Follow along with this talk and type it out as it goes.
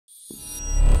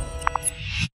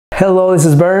Hello, this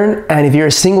is Bern, and if you're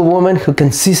a single woman who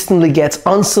consistently gets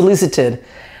unsolicited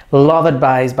love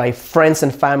advice by friends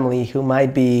and family who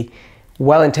might be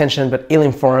well-intentioned but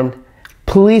ill-informed,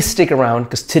 please stick around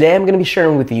because today I'm going to be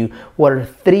sharing with you what are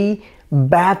 3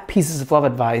 bad pieces of love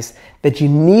advice that you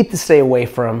need to stay away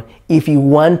from if you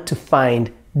want to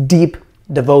find deep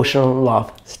devotional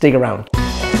love. Stick around.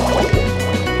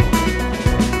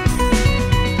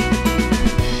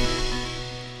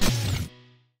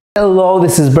 Hello,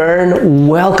 this is Bern.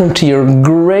 Welcome to your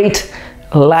great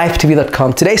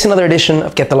LifeTV.com. Today's another edition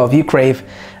of Get the Love You Crave,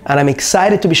 and I'm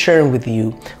excited to be sharing with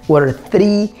you what are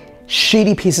 3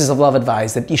 shitty pieces of love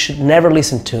advice that you should never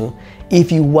listen to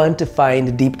if you want to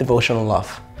find deep devotional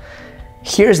love.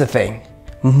 Here's the thing.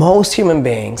 Most human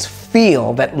beings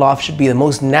feel that love should be the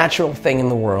most natural thing in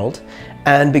the world,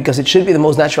 and because it should be the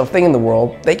most natural thing in the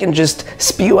world, they can just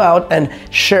spew out and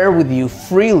share with you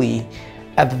freely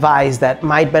advice that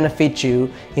might benefit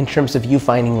you in terms of you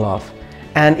finding love.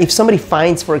 And if somebody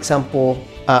finds, for example,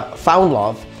 found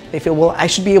love, they feel, well, I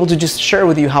should be able to just share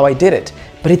with you how I did it.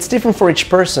 But it's different for each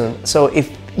person. So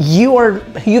if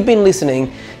you've been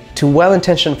listening to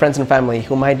well-intentioned friends and family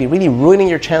who might be really ruining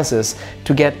your chances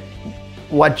to get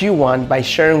what you want by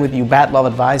sharing with you bad love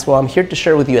advice, well, I'm here to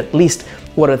share with you at least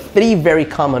what are 3 very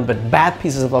common but bad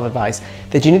pieces of love advice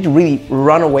that you need to really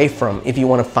run away from if you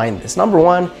want to find this. Number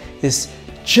 1 is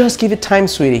just give it time,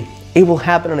 sweetie. It will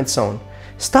happen on its own.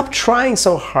 Stop trying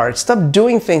so hard. Stop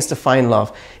doing things to find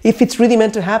love. If it's really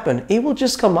meant to happen, it will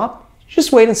just come up.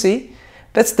 Just wait and see.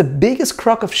 That's the biggest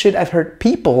crock of shit I've heard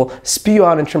people spew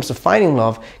out in terms of finding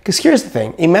love. Because here's the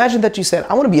thing. Imagine that you said,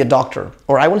 I want to be a doctor,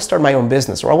 or I want to start my own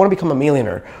business, or I want to become a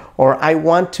millionaire, or I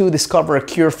want to discover a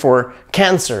cure for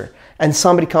cancer. And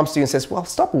somebody comes to you and says, well,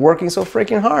 stop working so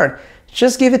freaking hard.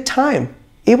 Just give it time.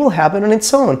 It will happen on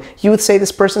its own. You would say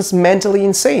this person's mentally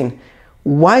insane.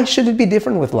 Why should it be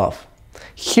different with love?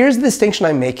 Here's the distinction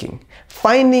I'm making.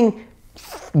 Finding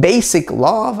basic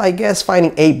love, I guess,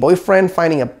 finding a boyfriend,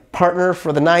 finding a partner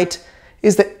for the night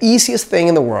is the easiest thing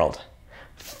in the world.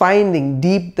 Finding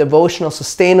deep, devotional,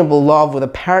 sustainable love with a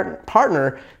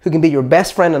partner who can be your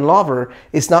best friend and lover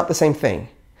is not the same thing.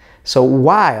 So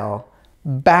while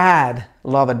bad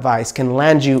love advice can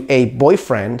land you a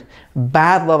boyfriend,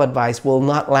 bad love advice will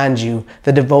not land you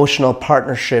the devotional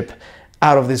partnership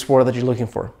out of this world that you're looking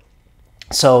for.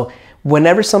 So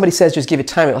whenever somebody says just give it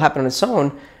time, it'll happen on its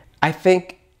own, I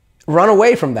think run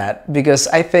away from that, because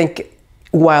I think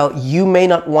while you may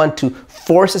not want to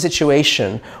force a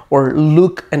situation or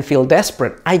look and feel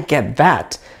desperate, I get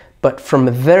that. But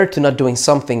from there to not doing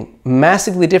something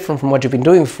massively different from what you've been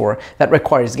doing before, that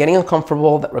requires getting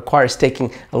uncomfortable, that requires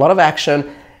taking a lot of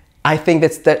action, I think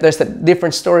there's a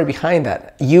different story behind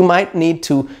that. You might need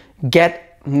to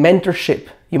get mentorship.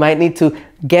 You might need to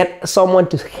get someone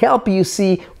to help you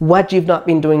see what you've not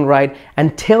been doing right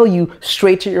and tell you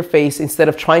straight to your face instead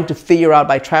of trying to figure out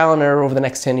by trial and error over the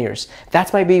next 10 years.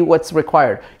 That might be what's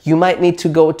required. You might need to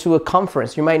go to a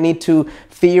conference. You might need to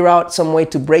figure out some way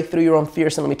to break through your own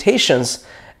fears and limitations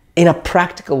in a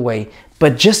practical way.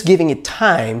 But just giving it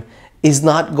time is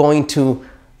not going to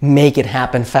make it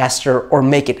happen faster or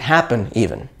make it happen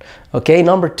even. Okay,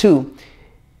 number 2.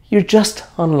 You're just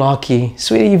unlucky.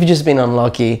 Sweetie, you've just been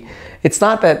unlucky. It's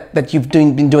not that you've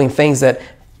been doing things that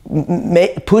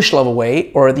push love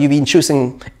away, or you've been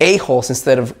choosing a-holes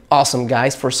instead of awesome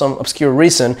guys for some obscure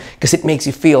reason because it makes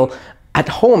you feel at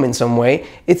home in some way.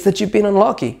 It's that you've been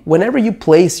unlucky. Whenever you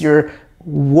place your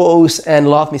woes and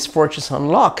love misfortunes on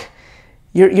luck,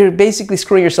 you're basically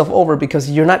screwing yourself over because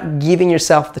you're not giving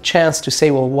yourself the chance to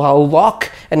say, well, while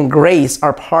luck and grace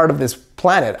are part of this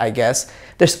planet, I guess,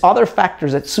 there's other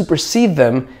factors that supersede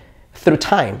them through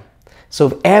time. So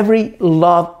if every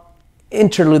love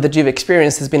interlude that you've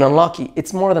experienced has been unlucky,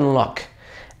 it's more than luck.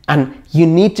 And you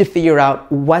need to figure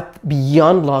out what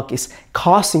beyond luck is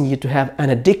causing you to have an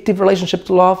addictive relationship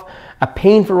to love, a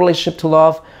painful relationship to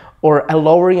love, or a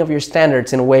lowering of your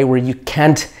standards in a way where you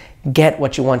can't get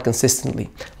what you want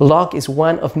consistently. Luck is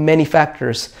one of many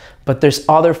factors, but there's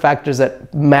other factors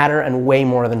that matter and way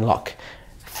more than luck.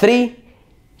 3,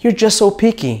 you're just so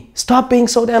picky. Stop being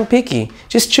so damn picky.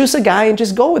 Just choose a guy and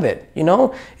just go with it. You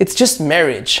know, it's just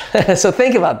marriage. So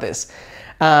think about this.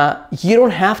 You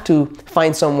don't have to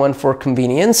find someone for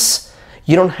convenience.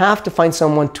 You don't have to find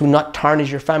someone to not tarnish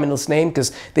your family's name,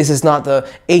 because this is not the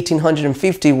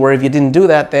 1850 where if you didn't do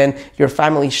that, then your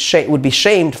family would be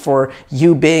shamed for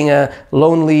you being a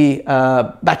lonely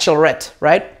bachelorette,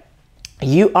 right?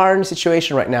 You are in a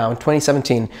situation right now in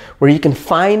 2017 where you can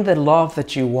find the love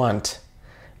that you want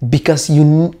because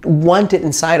you want it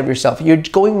inside of yourself. You're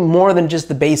going more than just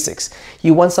the basics.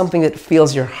 You want something that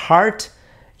fills your heart,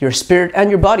 your spirit and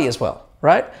your body as well,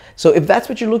 right? So if that's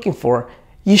what you're looking for,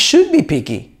 you should be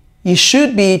picky. You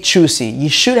should be choosy. You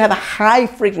should have a high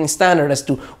freaking standard as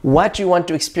to what you want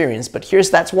to experience. But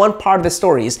that's one part of the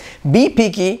story is be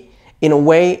picky in a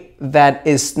way that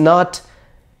is not,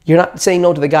 you're not saying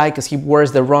no to the guy because he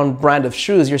wears the wrong brand of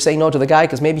shoes. You're saying no to the guy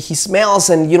because maybe he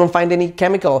smells and you don't find any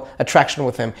chemical attraction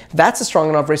with him. That's a strong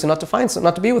enough reason not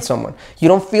to be with someone. You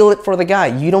don't feel it for the guy.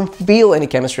 You don't feel any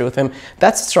chemistry with him.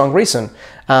 That's a strong reason.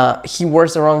 He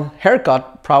wears the wrong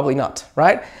haircut, probably not,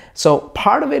 right? So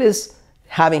part of it is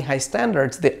having high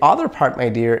standards. The other part, my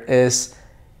dear, is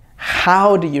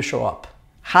how do you show up?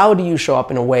 How do you show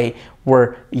up in a way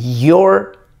where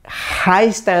your high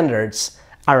standards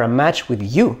are a match with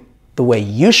you? The way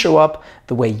you show up,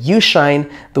 the way you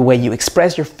shine, the way you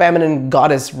express your feminine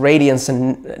goddess radiance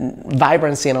and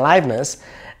vibrancy and aliveness,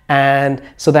 and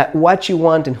so that what you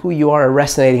want and who you are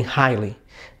resonating highly.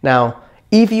 Now,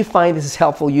 if you find this is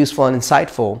helpful, useful, and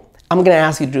insightful, I'm gonna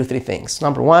ask you to do 3 things.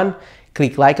 Number 1,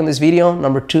 click like on this video.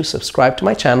 Number 2, subscribe to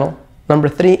my channel. Number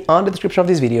 3, on the description of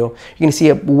this video, you're gonna see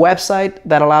a website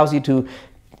that allows you to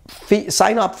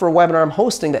sign up for a webinar I'm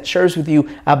hosting that shares with you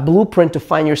a blueprint to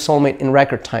find your soulmate in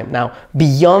record time. Now,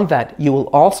 beyond that, you will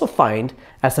also find,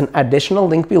 as an additional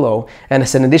link below, and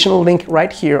as an additional link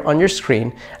right here on your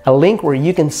screen, a link where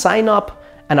you can sign up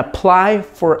and apply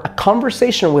for a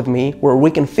conversation with me where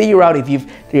we can figure out if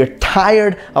you're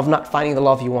tired of not finding the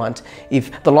love you want,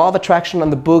 if the law of attraction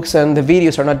and the books and the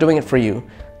videos are not doing it for you,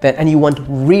 and you want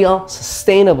real,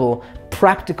 sustainable,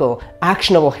 practical,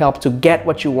 actionable help to get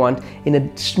what you want in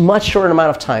a much shorter amount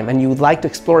of time, and you would like to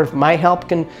explore if my help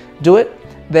can do it,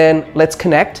 then let's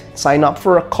connect, sign up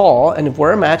for a call, and if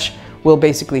we're a match, we'll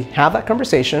basically have that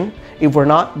conversation. If we're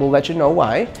not, we'll let you know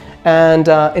why. And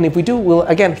if we do, we'll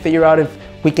again figure out if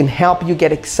we can help you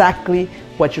get exactly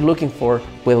what you're looking for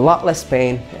with a lot less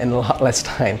pain and a lot less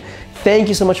time. Thank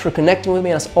you so much for connecting with me.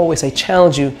 And as always, I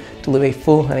challenge you to live a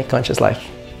full and a conscious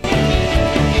life.